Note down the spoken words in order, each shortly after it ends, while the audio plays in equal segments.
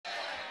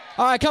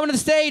All right, coming to the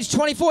stage,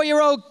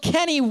 24-year-old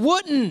Kenny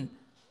Wooten.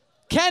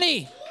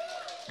 Kenny.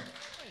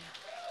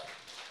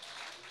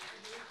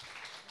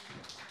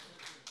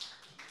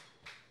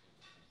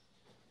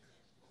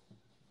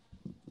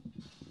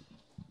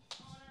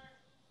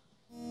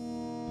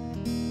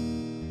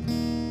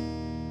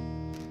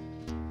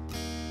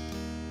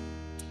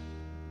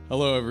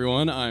 Hello,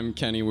 everyone. I'm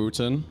Kenny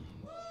Wooten.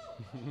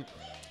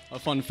 A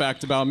fun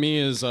fact about me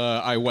is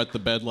I wet the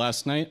bed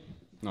last night.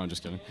 No, I'm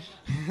just kidding.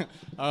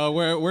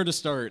 Where to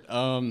start?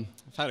 I've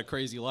had a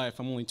crazy life.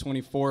 I'm only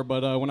 24,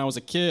 but when I was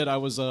a kid, I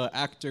was an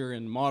actor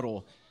and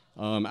model.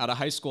 Out of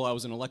high school, I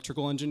was an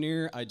electrical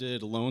engineer. I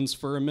did loans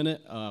for a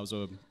minute. I was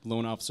a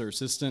loan officer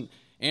assistant,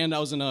 and I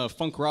was in a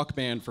funk rock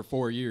band for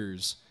 4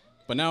 years.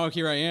 But now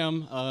here I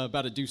am,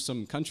 about to do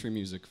some country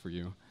music for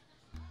you.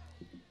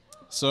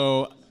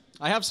 So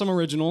I have some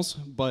originals,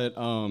 but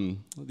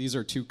these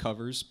are 2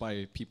 covers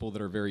by people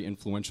that are very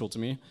influential to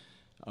me.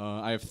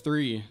 I have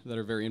 3 that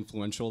are very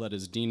influential. That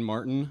is Dean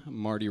Martin,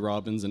 Marty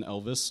Robbins, and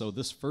Elvis. So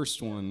this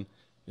first one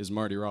is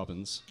Marty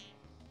Robbins.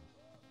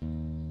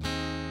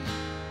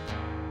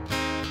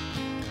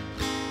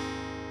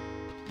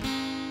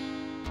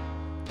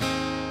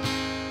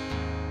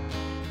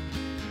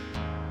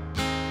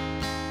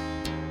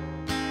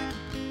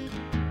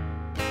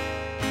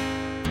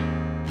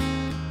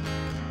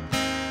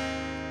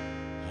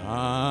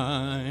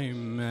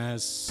 I'm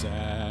as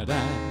sad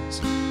as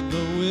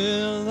the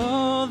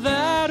willow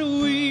that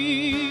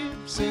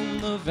weeps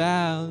in the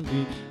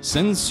valley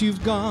since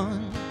you've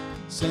gone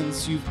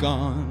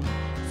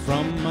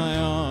from my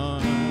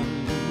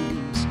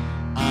arms.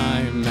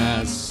 I'm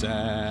as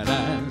sad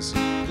as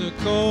the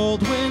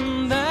cold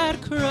wind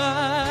that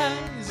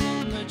cries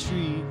in the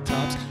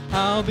treetops.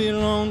 I'll be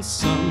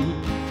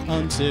lonesome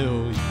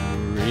until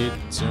you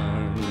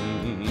return.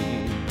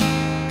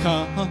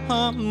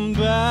 Come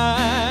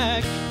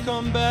back,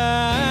 come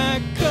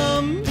back,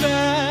 come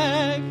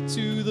back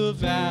to the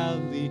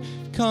valley.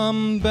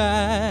 Come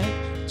back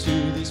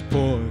to this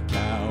poor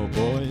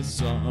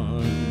cowboy's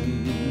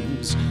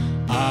arms.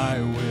 I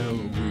will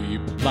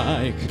weep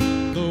like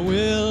the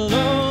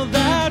willow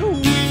that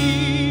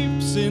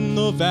weeps in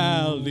the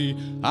valley.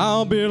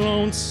 I'll be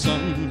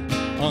lonesome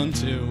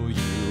until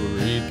you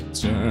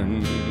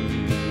return.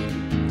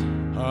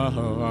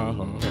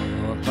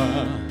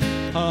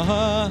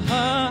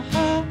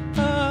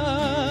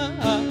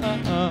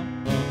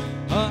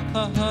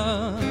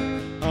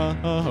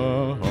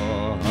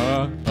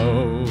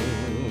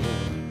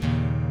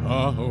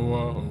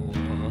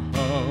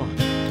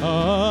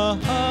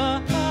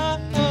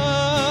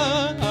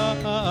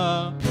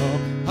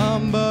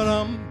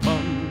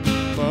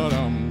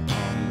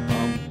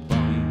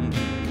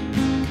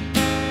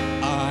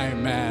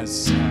 I'm as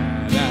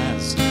sad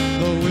as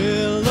the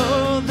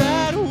willow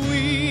that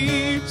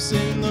weeps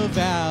in the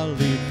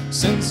valley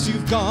since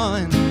you've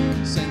gone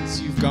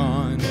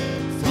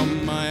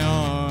from my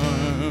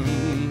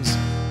arms.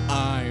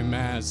 I'm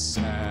as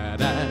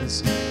sad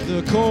as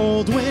the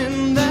cold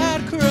wind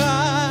that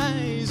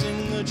cries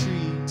in the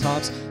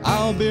treetops.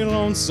 I'll be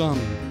lonesome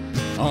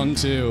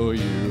until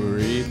you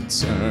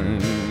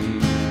return.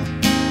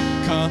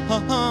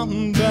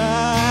 Come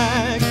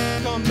back,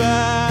 come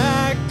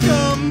back,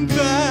 come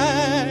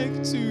back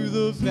to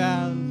the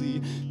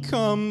valley.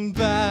 Come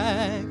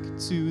back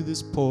to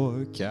this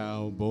poor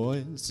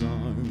cowboy's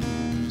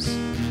arms.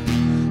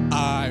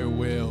 I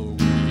will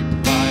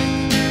weep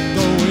like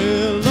the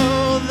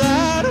willow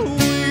that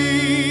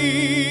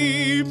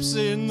weeps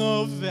in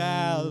the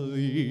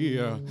valley.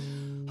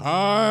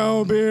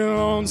 I'll be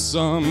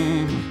lonesome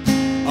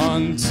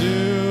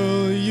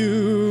until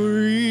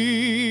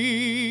you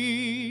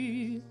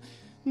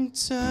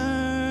return.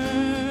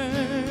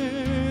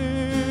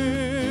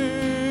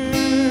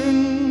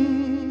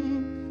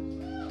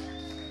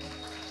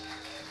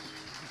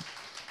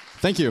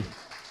 Thank you.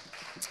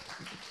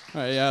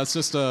 All right, yeah, it's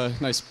just a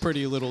nice,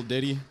 pretty little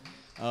ditty.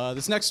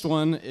 This next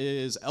one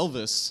is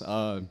Elvis.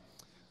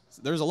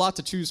 There's a lot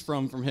to choose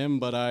from him,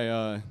 but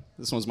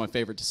this one's my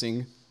favorite to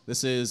sing.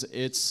 This is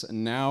It's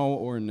Now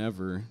or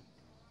Never.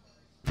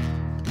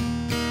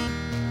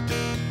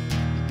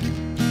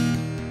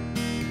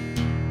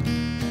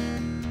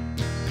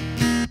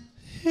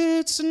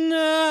 It's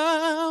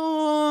now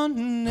or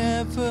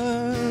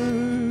never.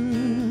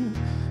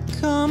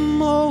 Come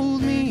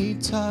hold me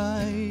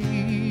tight.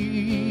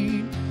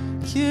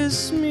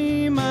 Kiss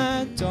me,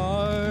 my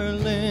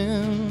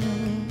darling.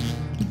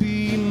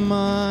 Be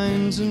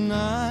mine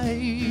tonight.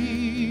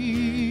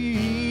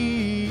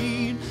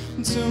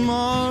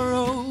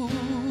 Tomorrow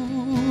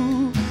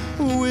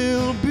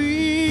will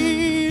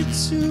be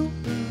too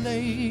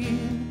late.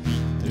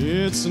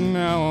 It's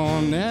now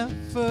or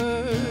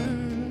never.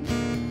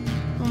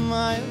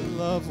 My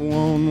love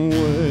won't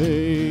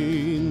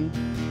wait.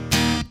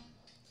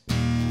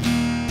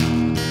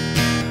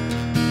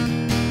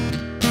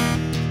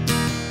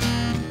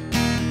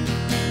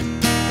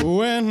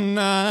 When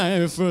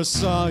I first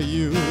saw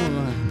you,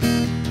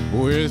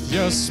 with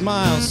your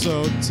smile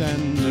so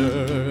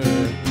tender,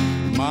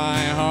 my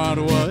heart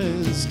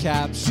was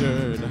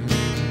captured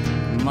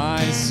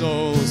my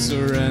soul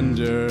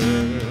surrendered,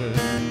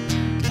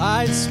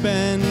 I'd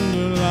spend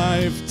a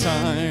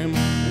lifetime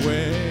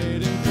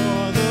waiting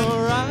for the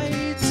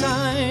right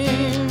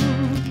time.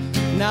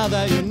 Now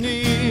that you're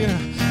near,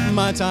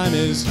 my time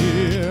is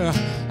here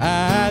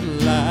at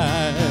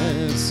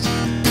last.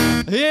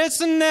 It's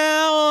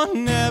now or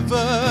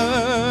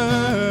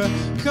never.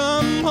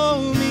 Come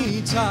hold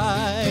me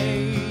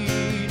tight.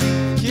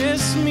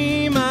 Kiss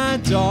me, my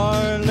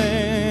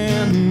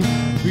darling.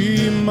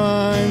 Be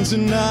mine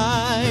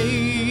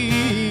tonight.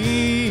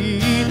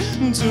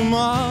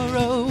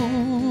 Tomorrow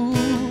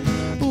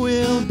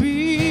will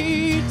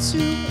be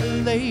too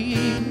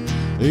late.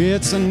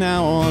 It's a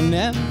now or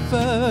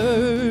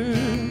never.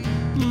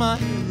 My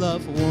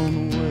love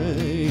won't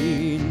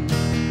wait.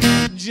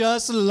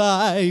 Just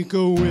like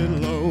a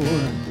willow,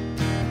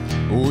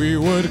 we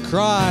would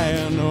cry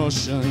an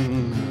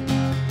ocean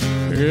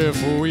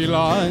if we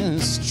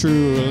lost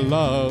true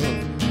love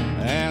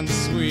and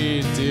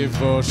sweet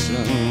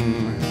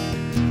devotion.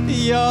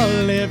 Your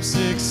lips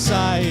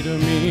excite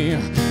me,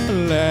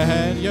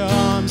 let your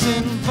arms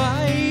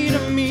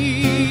invite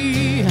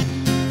me.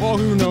 For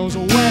who knows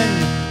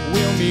when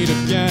we'll meet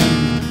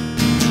again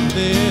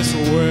this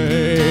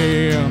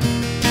way.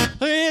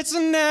 It's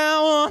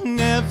now or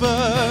never.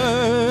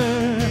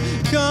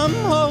 Come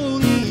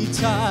hold me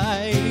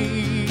tight.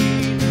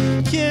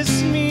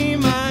 Kiss me,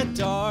 my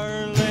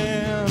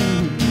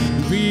darling.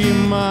 Be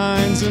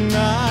mine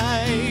tonight.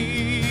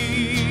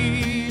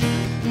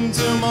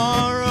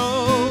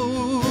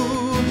 Tomorrow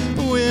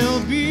will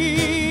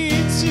be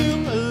too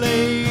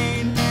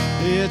late.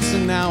 It's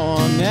now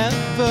or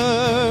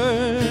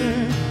never.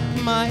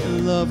 My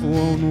love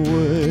won't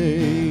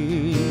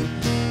wait.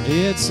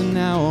 It's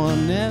now or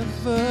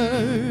never.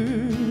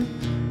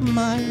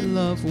 My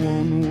love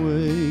won't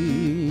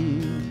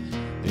wait.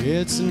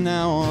 It's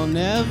now or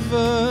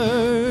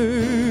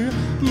never.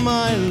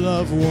 My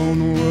love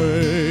won't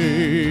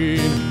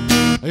wait.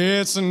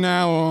 It's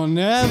now or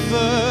never.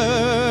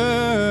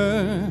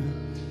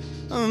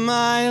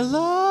 My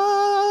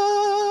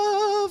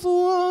love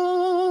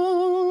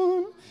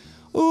won't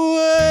wait.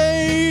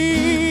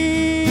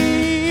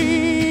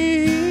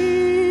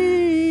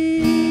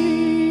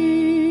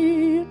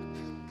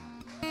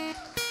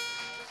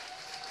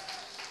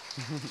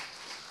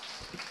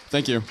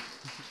 Thank you.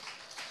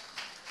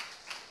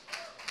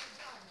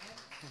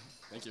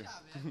 Thank you.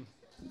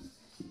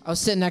 I was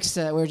sitting next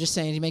to, we were just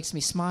saying he makes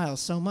me smile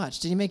so much.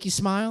 Did he make you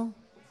smile?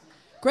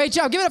 Great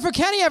job. Give it up for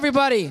Kenny,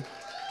 everybody.